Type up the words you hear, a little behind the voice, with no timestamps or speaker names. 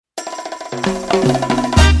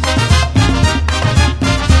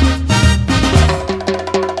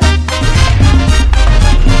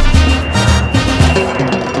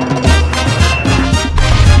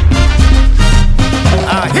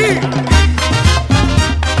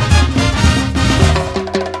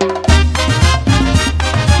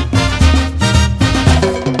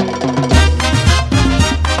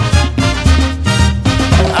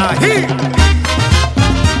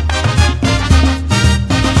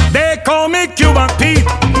They call me Cuban Pete.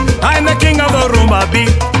 I'm the king of the rumba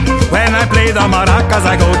beat. When I play the maracas,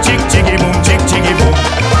 I go chick chicky boom, chick chicky boom.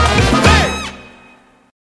 Hey!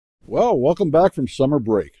 Well, welcome back from summer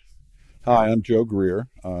break. Hi, I'm Joe Greer,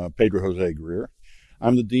 Pedro Jose Greer.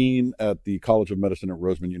 I'm the dean at the College of Medicine at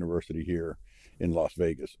Roseman University here in Las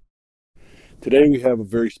Vegas. Today we have a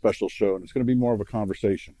very special show, and it's going to be more of a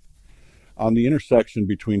conversation on the intersection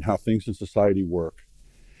between how things in society work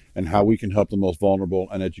and how we can help the most vulnerable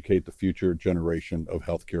and educate the future generation of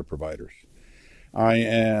healthcare providers. I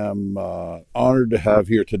am honored to have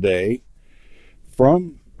here today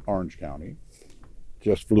from Orange County,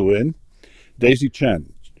 just flew in, Daisy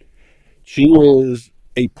Chen. She is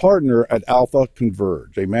a partner at Alpha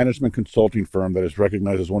Converge, a management consulting firm that is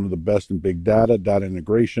recognized as one of the best in big data, data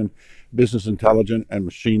integration, business intelligence, and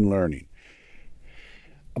machine learning.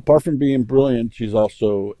 Apart from being brilliant, she's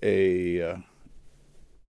also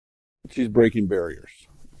she's breaking barriers.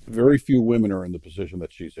 Very few women are in the position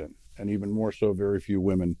that she's in, and even more so, very few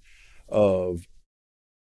women of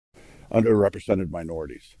underrepresented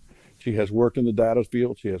minorities. She has worked in the data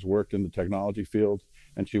field, she has worked in the technology field,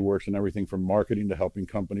 and she works in everything from marketing to helping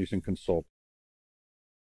companies and consult.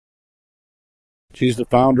 She's the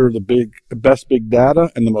founder of the best big data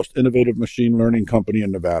and the most innovative machine learning company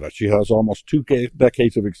in Nevada. She has almost 2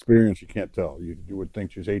 decades of experience. You can't tell. You would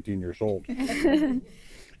think she's 18 years old.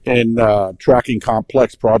 In tracking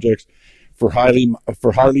complex projects for highly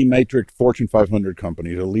matrixed Fortune 500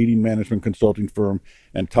 companies, a leading management consulting firm,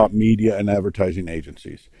 and top media and advertising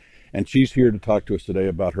agencies. And she's here to talk to us today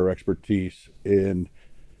about her expertise in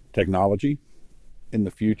technology, in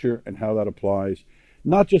the future, and how that applies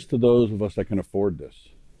not just to those of us that can afford this,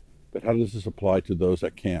 but how does this apply to those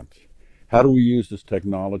that can't? How do we use this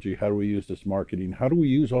technology? How do we use this marketing? How do we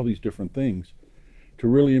use all these different things to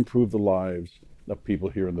really improve the lives of people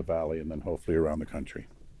here in the Valley and then hopefully around the country?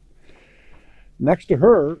 Next to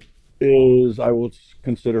her is, I will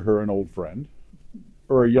consider her an old friend,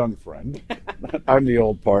 or a young friend. I'm the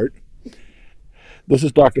old part. This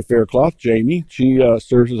is Dr. Faircloth, Jamie. She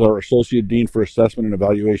serves as our Associate Dean for Assessment and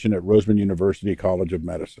Evaluation at Roseman University College of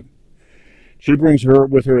Medicine. She brings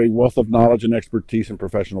with her a wealth of knowledge and expertise in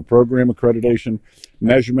professional program accreditation,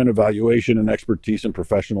 measurement, evaluation, and expertise in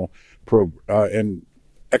professional program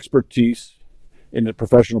accreditation,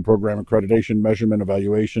 measurement,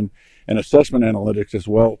 evaluation, and assessment analytics, as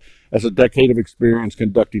well as a decade of experience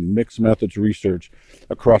conducting mixed methods research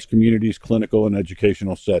across communities, clinical, and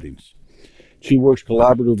educational settings. She works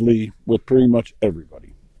collaboratively with pretty much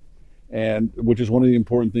everybody, and which is one of the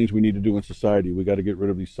important things we need to do in society. We got to get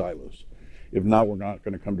rid of these silos. If not, we're not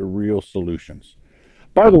going to come to real solutions.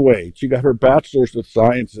 By the way, she got her bachelor's of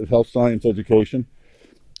science, health science education,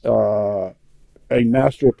 a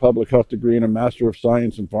Master of Public Health degree, and a Master of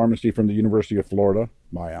Science in Pharmacy from the University of Florida,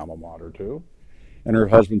 my alma mater too. And her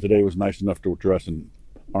husband today was nice enough to dress in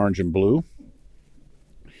orange and blue.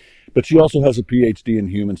 But she also has a PhD in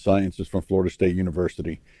Human Sciences from Florida State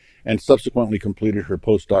University and subsequently completed her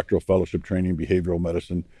postdoctoral fellowship training in behavioral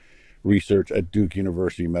medicine research at Duke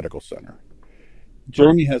University Medical Center.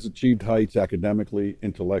 Jamie has achieved heights academically,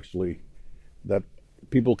 intellectually, that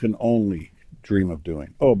people can only dream of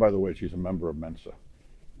doing. Oh, by the way, she's a member of Mensa.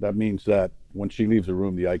 That means that when she leaves the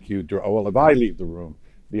room, the IQ, well, if I leave the room,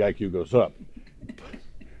 the IQ goes up.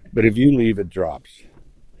 But if you leave, it drops.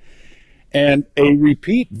 And a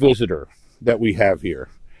repeat visitor that we have here,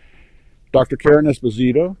 Dr. Karen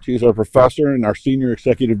Esposito. She's our professor and our senior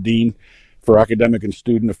executive dean for academic and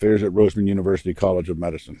student affairs at Roseman University College of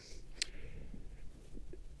Medicine.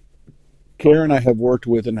 Karen I have worked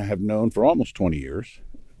with and I have known for almost 20 years,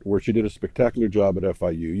 where she did a spectacular job at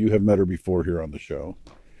FIU. You have met her before here on the show.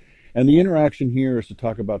 And the interaction here is to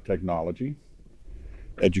talk about technology,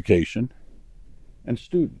 education, and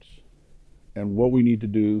students, and what we need to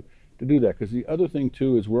do that. Because the other thing,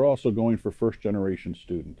 too, is we're also going for first-generation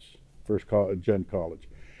students, first-gen college,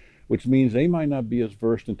 which means they might not be as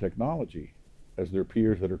versed in technology as their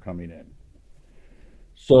peers that are coming in.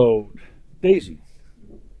 So, Daisy,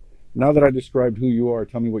 now that I described who you are,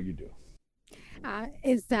 tell me what you do.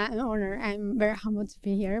 It's an honor. I'm very humbled to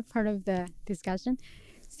be here, part of the discussion.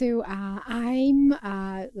 So I'm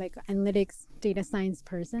like analytics data science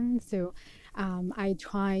person. So I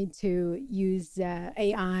try to use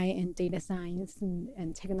AI and data science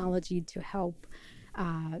and technology to help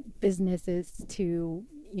businesses to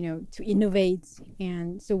to innovate.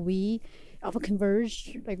 And so we of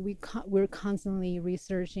Converge, like we're constantly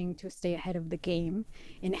researching to stay ahead of the game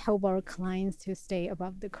and help our clients to stay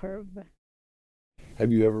above the curve.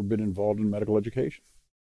 Have you ever been involved in medical education?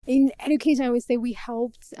 In education, I would say we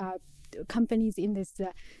helped companies in this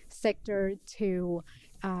sector to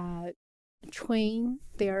train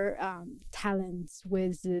their talents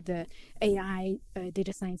with the AI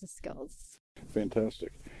data science skills.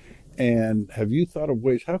 Fantastic. And have you thought of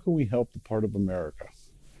ways, how can we help the part of America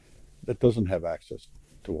that doesn't have access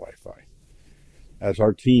to Wi-Fi? As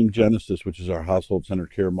our team Genesis, which is our household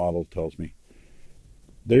centered care model, tells me,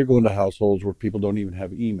 they're going to households where people don't even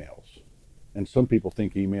have emails. And some people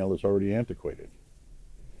think email is already antiquated.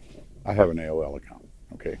 I have an AOL account,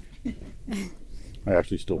 okay? I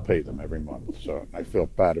actually still pay them every month. So I feel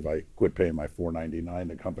bad if I quit paying my $4.99,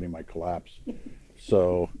 the company might collapse.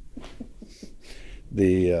 So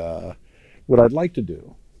what I'd like to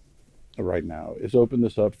do right now is open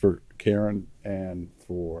this up for Karen and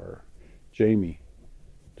for Jamie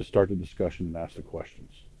to start the discussion and ask the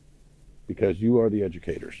questions. Because you are the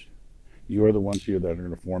educators. You are the ones here that are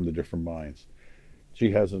going to form the different minds.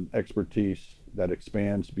 She has an expertise that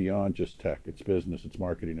expands beyond just tech. It's business, it's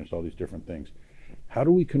marketing, it's all these different things. How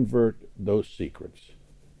do we convert those secrets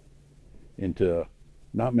into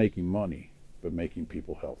not making money, but making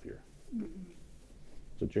people healthier? Mm-hmm.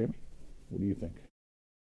 So, Jamie, what do you think?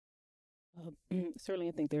 Certainly,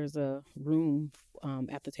 I think there's a room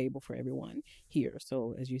at the table for everyone here.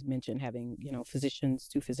 So, as you mentioned, having physicians,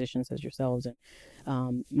 two physicians as yourselves,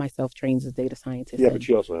 and myself trained as data scientist. Yeah, but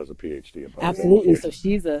she also has a PhD. Absolutely. So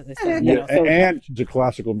she's and she's a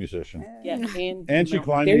classical musician. Yeah, and she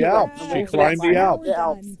climbed the Alps. She climbed the Alps.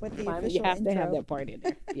 You have to have that part in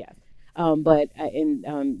there. Yeah, but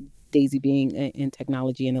Daisy being in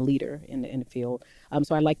technology and a leader in the field.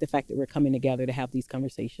 So I like the fact that we're coming together to have these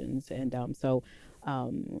conversations. And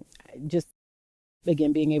just,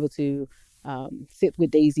 again, being able to sit with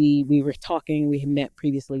Daisy, we had met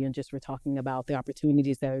previously and just were talking about the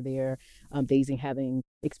opportunities that are there. Daisy having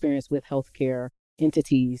experience with healthcare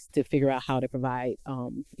entities to figure out how to provide,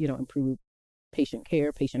 improve patient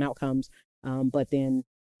care, patient outcomes, but then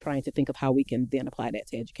trying to think of how we can then apply that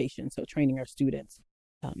to education. So training our students.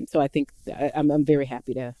 So I think I'm very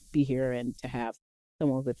happy to be here and to have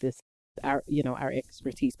someone with our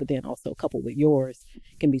expertise, but then also coupled with yours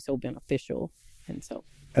can be so beneficial. And so.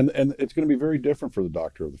 And it's going to be very different for the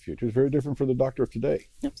doctor of the future. It's very different for the doctor of today.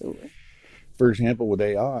 Absolutely. For example, with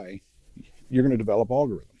AI, you're going to develop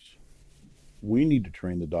algorithms. We need to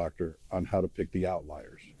train the doctor on how to pick the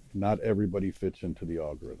outliers. Not everybody fits into the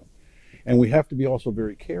algorithm. And we have to be also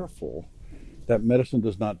very careful that medicine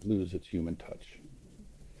does not lose its human touch.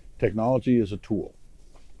 Technology is a tool,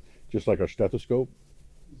 just like our stethoscope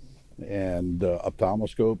and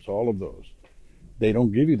ophthalmoscopes, all of those. They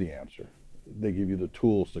don't give you the answer. They give you the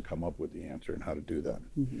tools to come up with the answer and how to do that.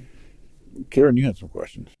 Mm-hmm. Karen, you had some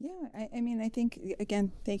questions. Yeah, I think,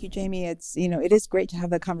 again, thank you, Jamie. It's, it is great to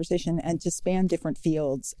have that conversation and to span different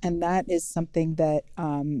fields. And that is something that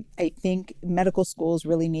I think medical schools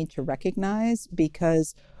really need to recognize,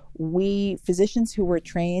 because we physicians who were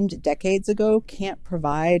trained decades ago can't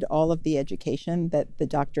provide all of the education that the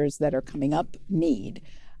doctors that are coming up need.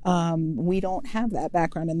 We don't have that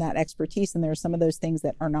background and that expertise, and there are some of those things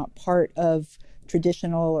that are not part of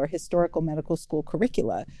traditional or historical medical school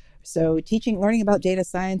curricula. So learning about data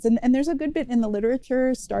science, and there's a good bit in the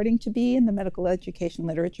literature, starting to be in the medical education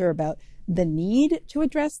literature, about the need to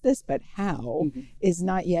address this, but how is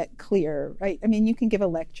not yet clear, right? I mean, you can give a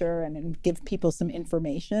lecture and give people some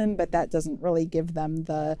information, but that doesn't really give them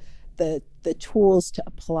the tools to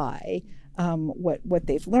apply what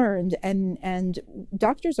they've learned. And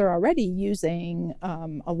doctors are already using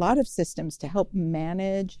a lot of systems to help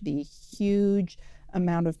manage the huge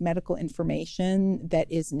amount of medical information that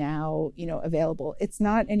is now, available. It's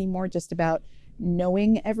not anymore just about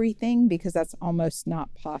knowing everything, because that's almost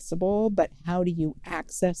not possible, but how do you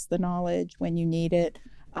access the knowledge when you need it?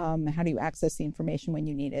 How do you access the information when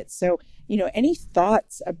you need it? So, any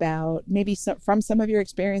thoughts about maybe from some of your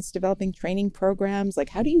experience developing training programs, like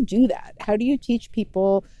how do you do that? How do you teach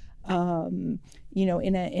people, what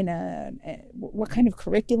kind of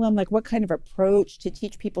curriculum, like what kind of approach to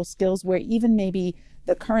teach people skills where even maybe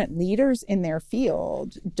the current leaders in their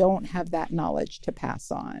field don't have that knowledge to pass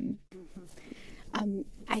on?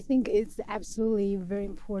 I think it's absolutely very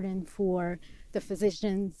important for the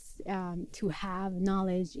physicians to have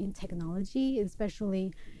knowledge in technology,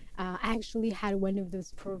 especially. I actually had one of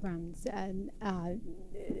those programs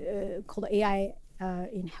called AI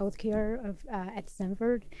in healthcare at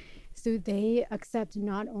Stanford. So they accept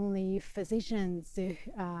not only physicians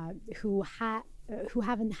who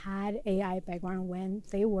haven't had AI background when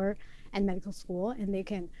they were at medical school, and they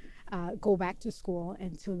can go back to school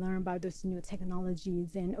and to learn about those new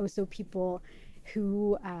technologies, and also people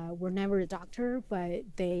who were never a doctor, but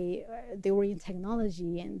they were in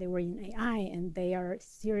technology and they were in AI, and they are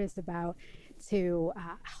serious about to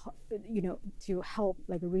to help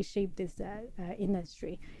like reshape this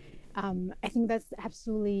industry. I think that's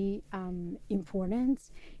absolutely important.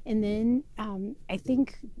 And then I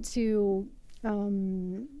think to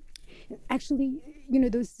actually,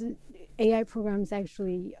 those AI programs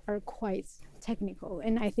actually are quite technical,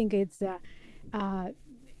 and I think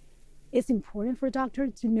it's important for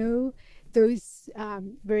doctors to know those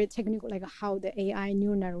very technical, like how the AI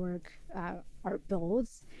neural network are built,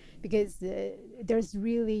 because there's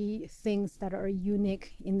really things that are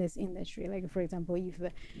unique in this industry. Like, for example, if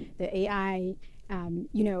the AI,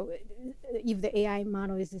 if the AI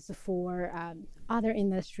model is for other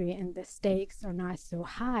industry and the stakes are not so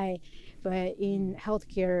high, but in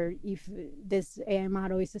healthcare, if this AI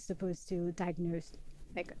model is supposed to diagnose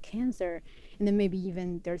like a cancer, and then maybe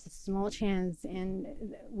even there's a small chance and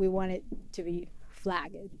we want it to be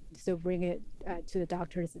flagged, so bring it to the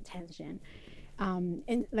doctor's attention.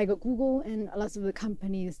 And like Google and lots of the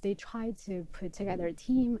companies, they try to put together a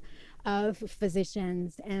team of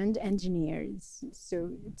physicians and engineers, so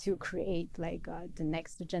to create like the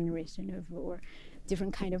next generation of or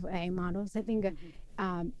different kind of AI models. I think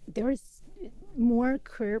there's more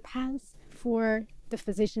career paths for the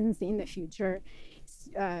physicians in the future.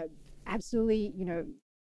 Absolutely,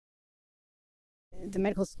 the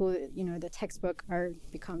medical school, the textbook are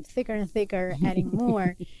become thicker and thicker, adding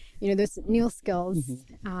more, those new skills.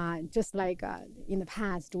 Just like in the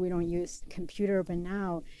past, we don't use computer, but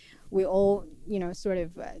now we all, sort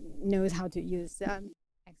of knows how to use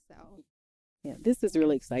Excel. Yeah, this is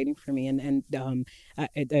really exciting for me, and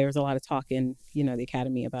there's a lot of talk in the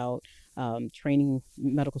academy about training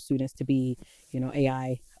medical students to be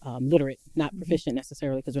AI literate, not proficient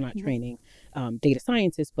necessarily, because we're not training data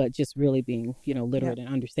scientists, but just really being literate and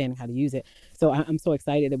understanding how to use it. So I'm so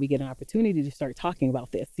excited that we get an opportunity to start talking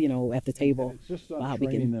about this at the table. And it's just not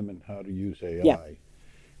training them in how to use AI. Yeah.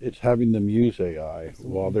 It's having them use AI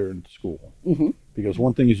while they're in school. Because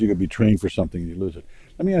one thing is you could be trained for something and you lose it.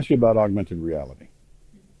 Let me ask you about augmented reality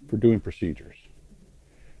for doing procedures.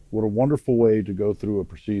 What a wonderful way to go through a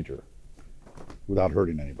procedure without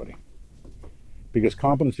hurting anybody. Because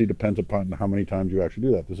competency depends upon how many times you actually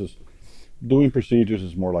do that. Doing procedures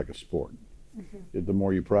is more like a sport. The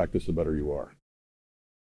more you practice, the better you are.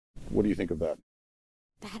 What do you think of that?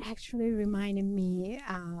 That actually reminded me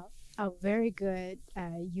of very good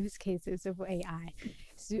use cases of AI.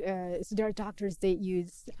 So there are doctors that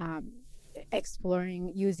use exploring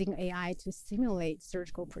using AI to simulate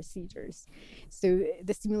surgical procedures. So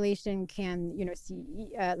the simulation can, see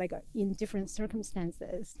like in different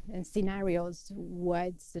circumstances and scenarios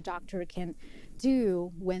what the doctor can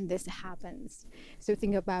do when this happens. So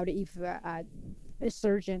think about if a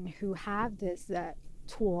surgeon who have this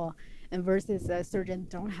tool and versus a surgeon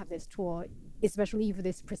don't have this tool, especially if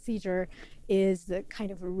this procedure is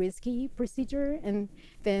kind of a risky procedure, and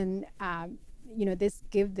then this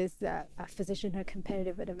give this physician a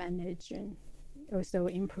competitive advantage and also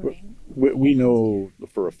improving. We know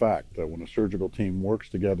for a fact that when a surgical team works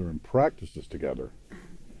together and practices together,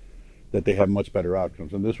 that they have much better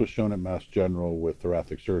outcomes. And this was shown at Mass General with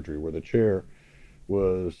thoracic surgery, where the chair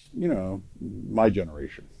was, my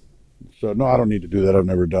generation. So no, I don't need to do that. I've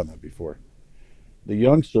never done that before. The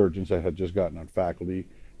young surgeons that had just gotten on faculty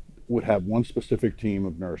would have one specific team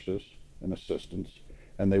of nurses and assistants,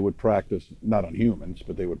 and they would practice, not on humans,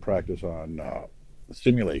 but they would practice on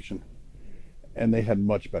simulation, and they had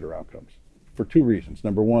much better outcomes for two reasons.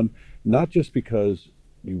 Number one, not just because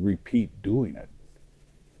you repeat doing it,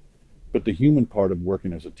 but the human part of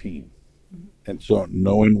working as a team, and so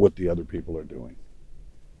knowing what the other people are doing.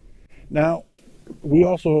 Now, we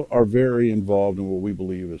also are very involved in what we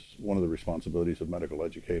believe is one of the responsibilities of medical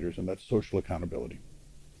educators, and that's social accountability.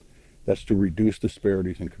 That's to reduce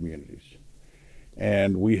disparities in communities.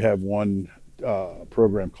 And we have one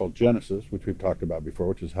program called Genesis, which we've talked about before,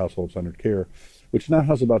 which is household-centered care, which now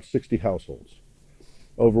has about 60 households,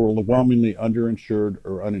 overwhelmingly underinsured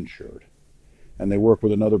or uninsured. And they work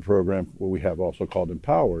with another program, what we have also called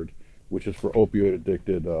Empowered, which is for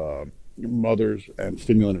opioid-addicted mothers and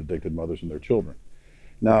stimulant-addicted mothers and their children.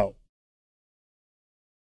 Now,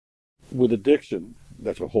 With addiction,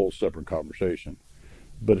 that's a whole separate conversation,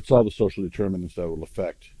 but it's all the social determinants that will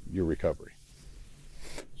affect your recovery.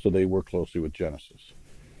 So they work closely with Genesis.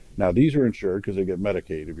 Now, these are insured because they get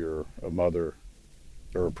Medicaid if you're a mother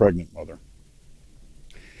or a pregnant mother.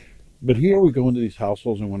 But here we go into these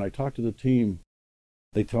households, and when I talk to the team,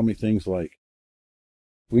 they tell me things like,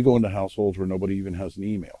 we go into households where nobody even has an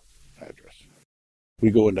email address.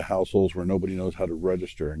 We go into households where nobody knows how to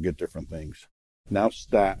register and get different things. Now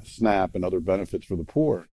SNAP and other benefits for the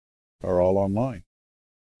poor are all online.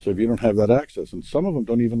 So if you don't have that access, and some of them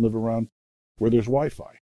don't even live around where there's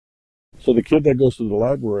Wi-Fi. So the kid that goes to the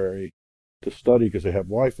library to study because they have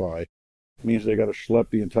Wi-Fi means they got to schlep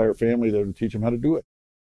the entire family there to teach them how to do it.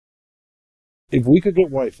 If we could get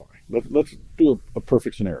Wi-Fi, let's do a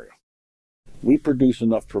perfect scenario. We produce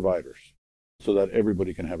enough providers so that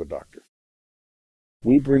everybody can have a doctor.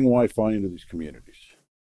 We bring Wi-Fi into these communities.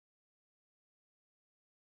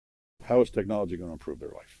 How is technology going to improve their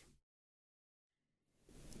life?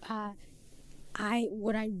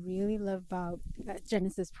 What I really love about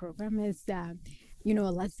Genesis program is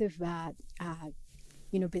lots of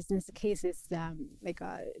business cases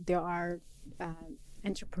there are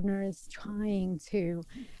entrepreneurs trying to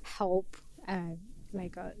help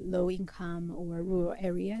low income or rural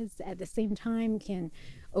areas at the same time can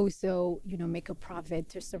also make a profit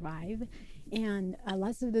to survive, and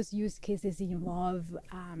lots of those use cases involve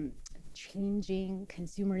changing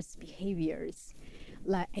consumers' behaviors.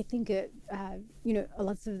 Like I think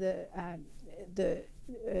lots of the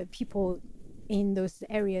people in those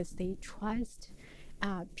areas, they trust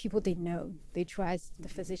people they know. They trust the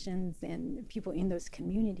physicians and people in those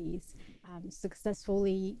communities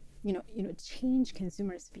successfully change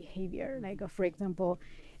consumers' behavior. Like for example,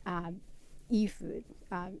 if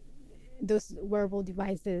those wearable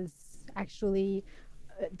devices actually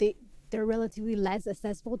they're relatively less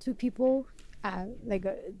accessible to people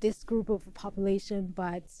this group of population,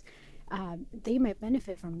 but they might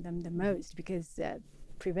benefit from them the most because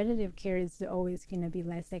preventative care is always going to be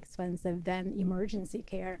less expensive than emergency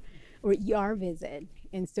care or ER visit.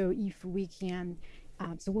 And so if we can,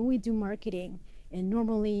 so when we do marketing, and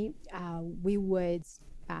normally we would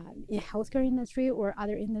in healthcare industry or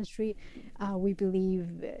other industry, we believe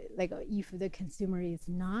if the consumer is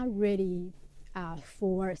not ready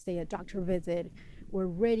for say a doctor visit, we're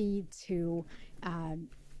ready to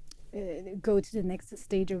go to the next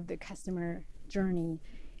stage of the customer journey.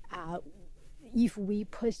 If we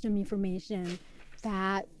push them information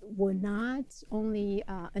that will not only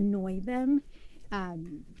annoy them,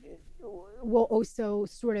 will also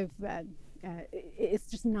sort of it's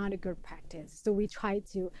just not a good practice. So we try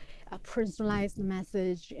to personalize the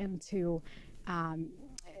message and to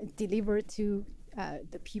deliver to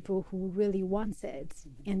the people who really want it,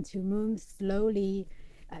 and to move slowly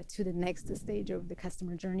to the next stage of the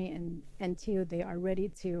customer journey and until they are ready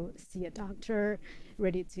to see a doctor,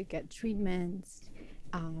 ready to get treatments.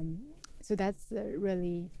 So that's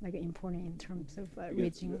really important in terms of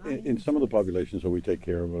reaching in some of the populations that we take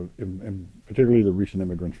care of, and particularly the recent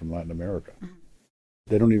immigrants from Latin America,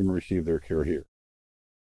 they don't even receive their care here.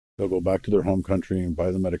 They'll go back to their home country and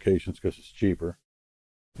buy the medications because it's cheaper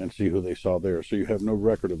and see who they saw there. So you have no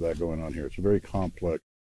record of that going on here. It's a very complex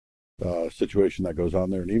situation that goes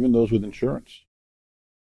on there. And even those with insurance,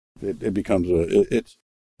 it becomes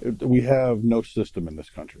we have no system in this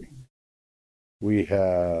country. We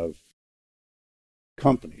have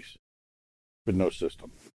companies, but no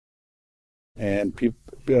system. And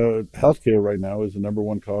healthcare right now is the number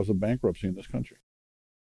one cause of bankruptcy in this country.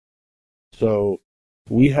 So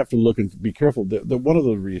we have to look and be careful. One of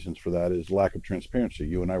the reasons for that is lack of transparency.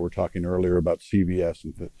 You and I were talking earlier about CVS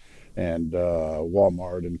and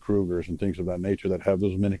Walmart and Kroger's and things of that nature that have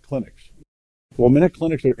those minute clinics. Well, minute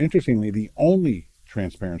clinics are, interestingly, the only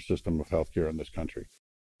transparent system of healthcare in this country.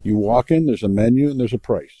 You walk in, there's a menu, and there's a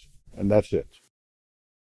price, and that's it.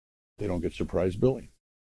 They don't get surprise billing.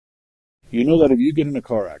 You know that if you get in a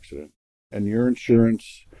car accident and your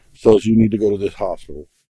insurance says you need to go to this hospital,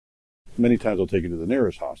 many times they'll take you to the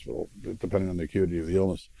nearest hospital, depending on the acuity of the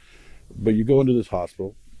illness. But you go into this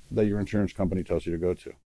hospital that your insurance company tells you to go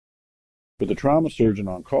to. But the trauma surgeon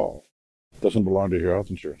on call doesn't belong to your health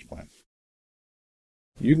insurance plan.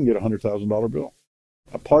 You can get a $100,000 bill,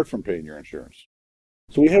 apart from paying your insurance.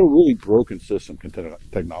 So we have a really broken system. Can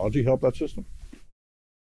technology help that system?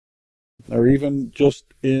 Or even just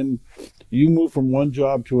you move from one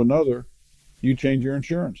job to another, you change your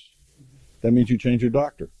insurance. That means you change your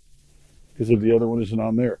doctor, because if the other one isn't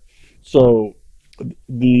on there. So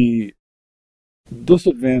the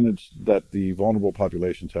disadvantage that the vulnerable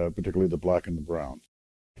populations have, particularly the Black and the brown,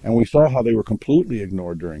 And we saw how they were completely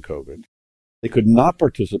ignored during COVID. They could not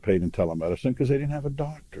participate in telemedicine because they didn't have a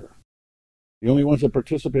doctor. The only ones that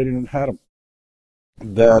participated and had them,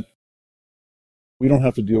 that we don't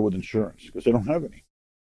have to deal with insurance because they don't have any.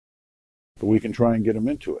 But we can try and get them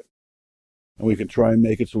into it. And we can try and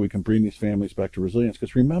make it so we can bring these families back to resilience.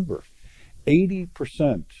 Because remember,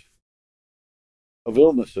 80% of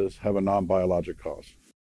illnesses have a non-biologic cause.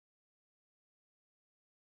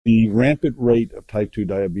 The rampant rate of type 2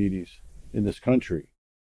 diabetes in this country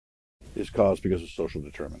is caused because of social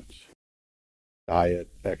determinants. Diet,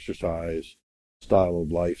 exercise, style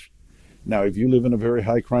of life. Now, if you live in a very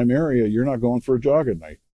high crime area, you're not going for a jog at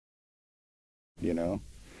night, you know,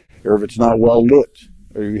 or if it's not well lit,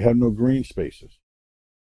 or you have no green spaces.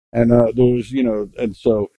 And and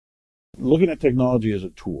so looking at technology as a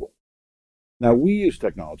tool. Now, we use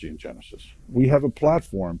technology in Genesis. We have a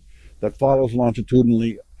platform that follows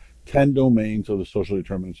longitudinally 10 domains of the social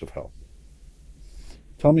determinants of health.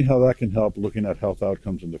 Tell me how that can help looking at health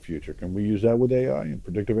outcomes in the future. Can we use that with AI and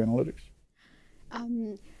predictive analytics?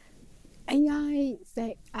 AI,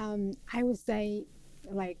 I would say,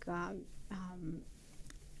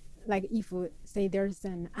 if say there's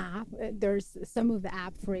an app, there's some of the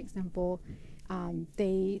app, for example,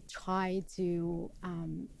 they try to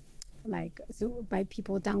so by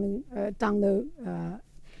people download.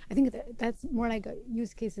 I think that's more like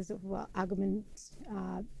use cases of augment,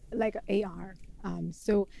 like AR.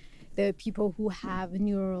 So the people who have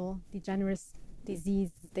neurodegenerative disease,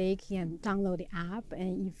 they can download the app,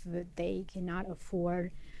 and if they cannot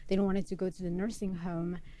afford, they don't want it to go to the nursing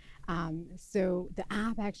home. So the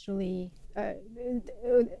app actually,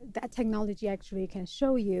 that technology actually can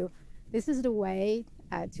show you, this is the way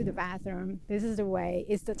to the bathroom, this is the way,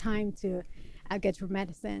 it's the time to get your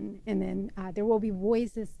medicine. And then there will be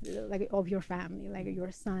voices like of your family, like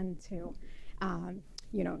your son too.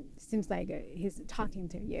 Seems like he's talking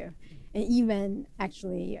to you. And even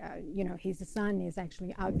actually, his son is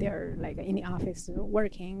actually out there, like in the office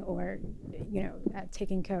working, or,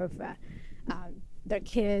 taking care of their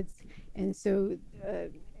kids. And so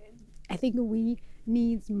I think we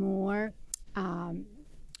need more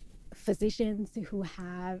physicians who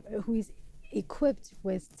is equipped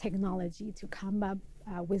with technology to come up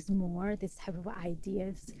with more this type of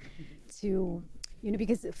ideas to,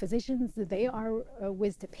 because physicians, they are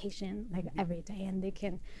with the patient like every day, and they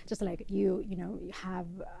can just like you have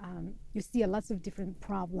you see a lots of different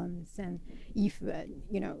problems, and if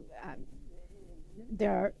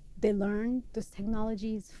they learn those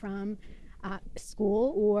technologies from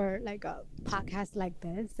school or like a podcast like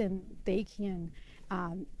this, and they can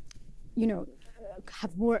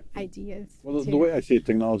have more ideas. Well, the way I see it,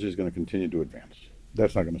 technology is going to continue to advance.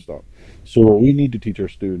 That's not going to stop. So what we need to teach our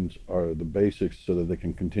students are the basics so that they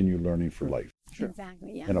can continue learning for life. Sure.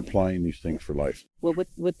 Exactly, yeah. And applying these things for life. Well,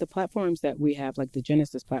 with the platforms that we have, like the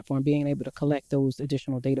Genesis platform, being able to collect those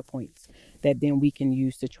additional data points that then we can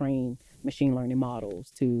use to train machine learning models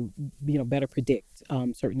to, better predict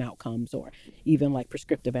certain outcomes, or even like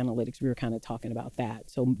prescriptive analytics. We were kind of talking about that.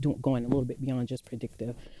 So going a little bit beyond just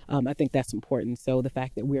predictive. I think that's important. So the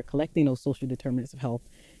fact that we're collecting those social determinants of health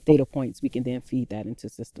data points, we can then feed that into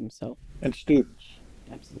systems. And students.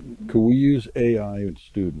 Absolutely. Could we use AI in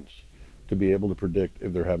students to be able to predict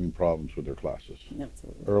if they're having problems with their classes?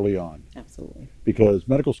 Absolutely. Early on. Absolutely. Because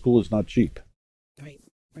medical school is not cheap. Right.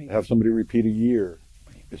 To have somebody repeat a year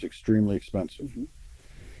is extremely expensive. Mm-hmm.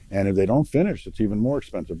 And if they don't finish, it's even more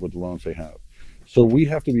expensive with the loans they have. So we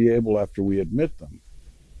have to be able, after we admit them,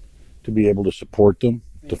 to be able to support them,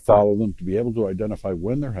 to follow them, to be able to identify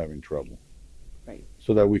when they're having trouble,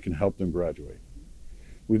 so that we can help them graduate.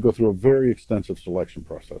 We go through a very extensive selection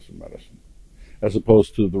process in medicine, as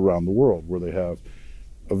opposed to around the world, where they have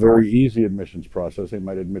a very easy admissions process. They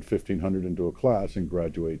might admit 1,500 into a class and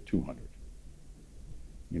graduate 200.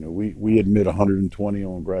 We admit 120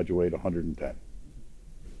 and graduate 110.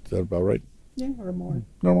 Is that about right? Yeah, or more.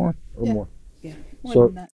 No more, or more. Yeah, more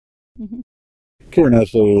than that. Mm-hmm. Karen,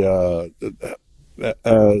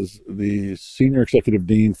 as the Senior Executive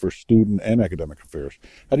Dean for Student and Academic Affairs,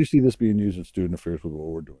 how do you see this being used in student affairs with what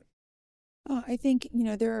we're doing? I think,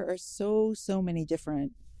 there are so many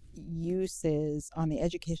different uses on the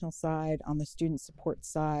educational side, on the student support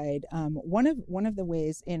side. One of the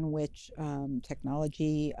ways in which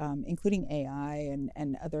technology, including AI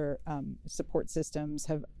and other support systems,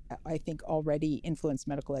 have, I think, already influenced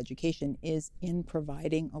medical education is in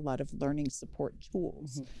providing a lot of learning support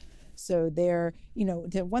tools. Mm-hmm. So there,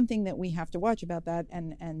 the one thing that we have to watch about that,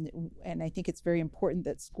 and I think it's very important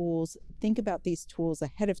that schools think about these tools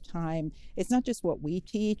ahead of time. It's not just what we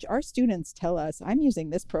teach. Our students tell us, I'm using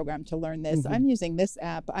this program to learn this, I'm using this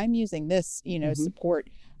app, I'm using this, support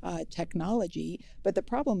technology. But the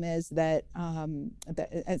problem is that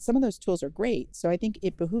and some of those tools are great. So I think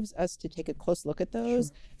it behooves us to take a close look at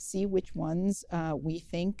those, see which ones we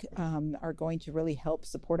think are going to really help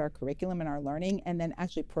support our curriculum and our learning, and then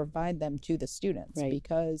actually provide them to the students. Right.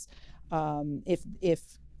 Because if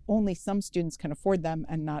only some students can afford them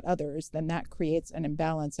and not others, then that creates an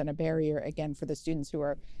imbalance and a barrier again for the students who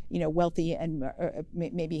are, wealthy and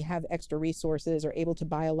maybe have extra resources or able to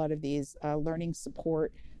buy a lot of these learning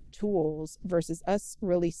support tools, versus us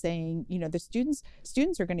really saying, the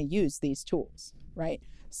students are going to use these tools, right?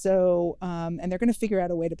 So, and they're going to figure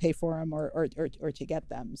out a way to pay for them or to get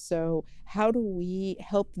them. So how do we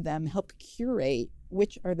help curate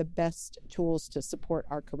which are the best tools to support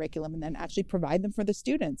our curriculum, and then actually provide them for the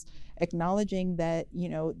students, acknowledging that,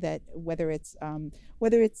 that whether it's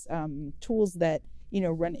tools that,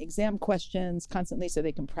 run exam questions constantly so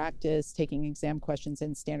they can practice taking exam questions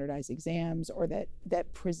in standardized exams, or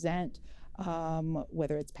that present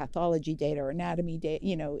whether it's pathology data or anatomy data,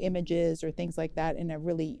 images or things like that in a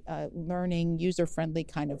really learning, user-friendly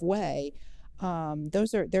kind of way.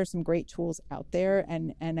 There's some great tools out there,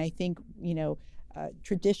 and I think,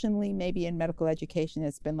 traditionally, maybe in medical education,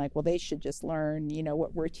 it's been like, well, they should just learn,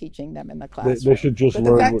 what we're teaching them in the classroom. They should just but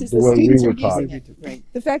learn the fact what, is the the way we students were are taught. using it. Right.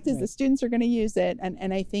 The fact is the students are going to use it,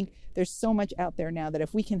 and I think there's so much out there now that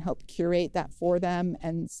if we can help curate that for them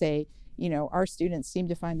and say, our students seem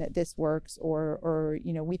to find that this works, or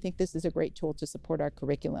we think this is a great tool to support our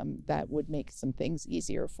curriculum, that would make some things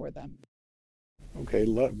easier for them. Okay,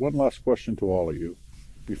 one last question to all of you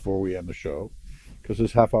before we end the show, because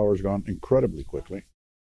this half hour has gone incredibly quickly.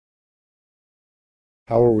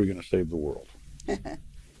 How are we going to save the world?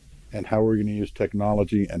 And how are we going to use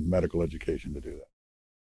technology and medical education to do that?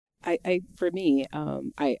 For me,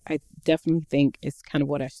 I definitely think it's kind of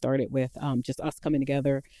what I started with, just us coming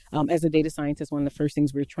together. As a data scientist, one of the first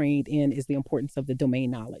things we're trained in is the importance of the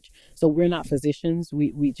domain knowledge. So we're not physicians,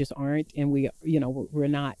 we just aren't, and we're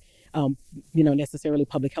not necessarily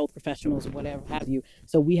public health professionals or whatever have you.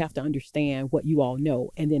 So we have to understand what you all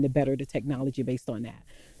know, and then to better the technology based on that.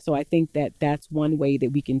 So I think that that's one way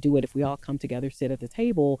that we can do it. If we all come together, sit at the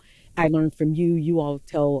table, I learn from you, you all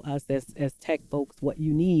tell us as tech folks what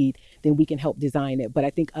you need, then we can help design it. But I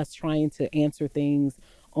think us trying to answer things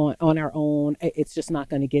on our own, it's just not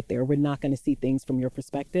going to get there. We're not going to see things from your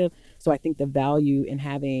perspective. So I think the value in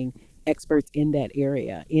having experts in that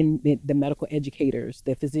area, in the medical educators,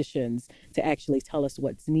 the physicians, to actually tell us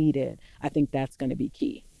what's needed, I think that's going to be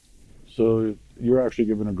key. So you're actually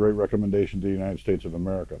giving a great recommendation to the United States of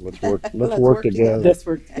America. Let's work together. Let's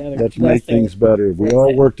work together. Let's make things better. If we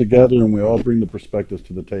all work together and we all bring the perspectives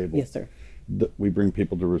to the table, yes, sir, we bring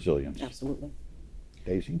people to resilience. Absolutely.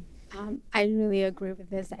 Daisy? I really agree with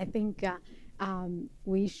this. I think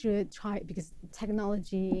we should try, because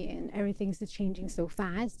technology and everything's changing so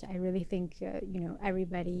fast. I really think,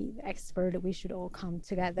 everybody, the expert, we should all come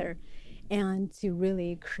together and to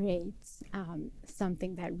really create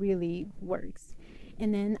something that really works.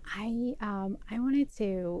 And then I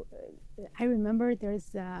remember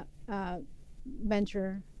there's a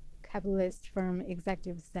venture capitalist firm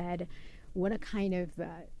executive said what a kind of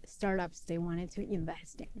startups they wanted to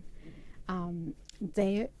invest in.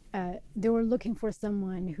 They were looking for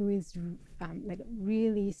someone who is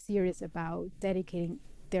really serious about dedicating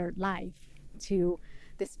their life to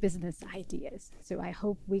this business ideas. So I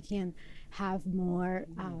hope we can have more,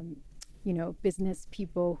 business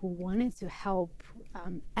people who wanted to help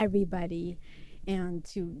everybody and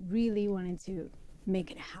to really wanted to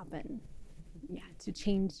make it happen. Yeah, to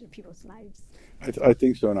change people's lives. I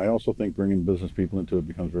think so, and I also think bringing business people into it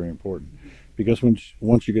becomes very important, because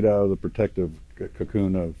once you get out of the protective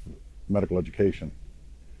cocoon of medical education,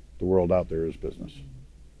 the world out there is business,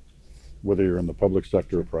 whether you're in the public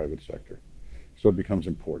sector or private sector. So it becomes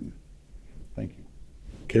important. Thank you.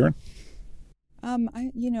 Karen?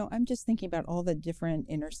 I'm just thinking about all the different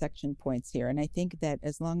intersection points here. And I think that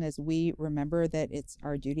as long as we remember that it's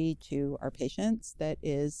our duty to our patients that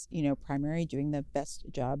is, primary, doing the best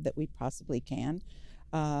job that we possibly can,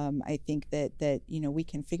 I think that we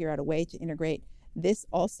can figure out a way to integrate this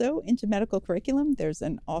also into medical curriculum. There's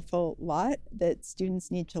an awful lot that students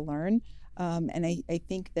need to learn. And I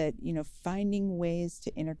think that, finding ways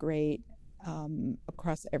to integrate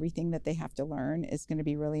across everything that they have to learn is going to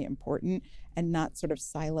be really important, and not sort of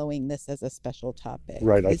siloing this as a special topic.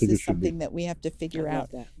 Right. This is something that we have to figure out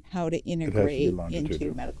how to integrate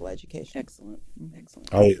into medical education. Excellent.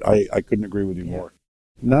 Excellent. I couldn't agree with you more.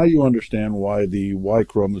 Now you understand why the Y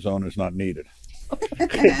chromosome is not needed.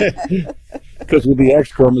 Because with the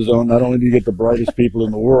X chromosome, not only do you get the brightest people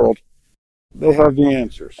in the world, they have the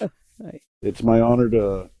answers. Right. It's my honor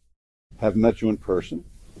to have met you in person.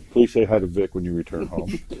 Please say hi to Vic when you return home.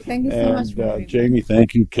 Thank you so much. And Jamie,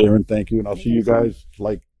 thank you. Karen, thank you. And I'll see you guys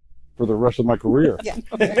for the rest of my career.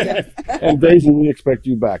 And Daisy, we expect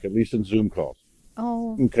you back, at least in Zoom calls.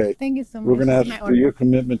 Oh, okay. Thank you so much. We're going to ask for your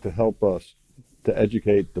commitment to help us to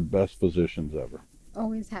educate the best physicians ever.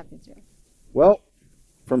 Always happy to. Well,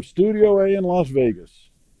 from Studio A in Las Vegas,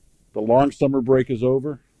 the long summer break is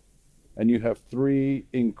over, and you have 3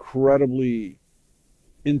 incredibly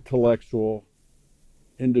intellectual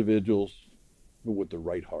individuals with the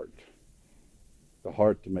right heart, the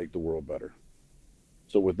heart to make the world better.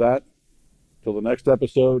 So with that, till the next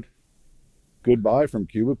episode, goodbye from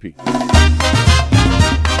Cuba Pete.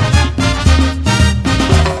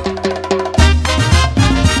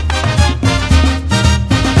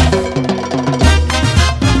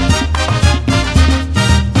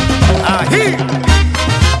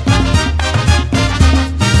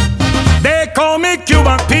 They call me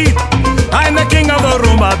Cuban Pete. I'm the king of the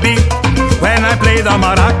rumba beat. When I play the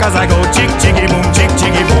maracas, I go chick, chicky, boom, chick,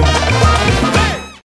 chicky, boom.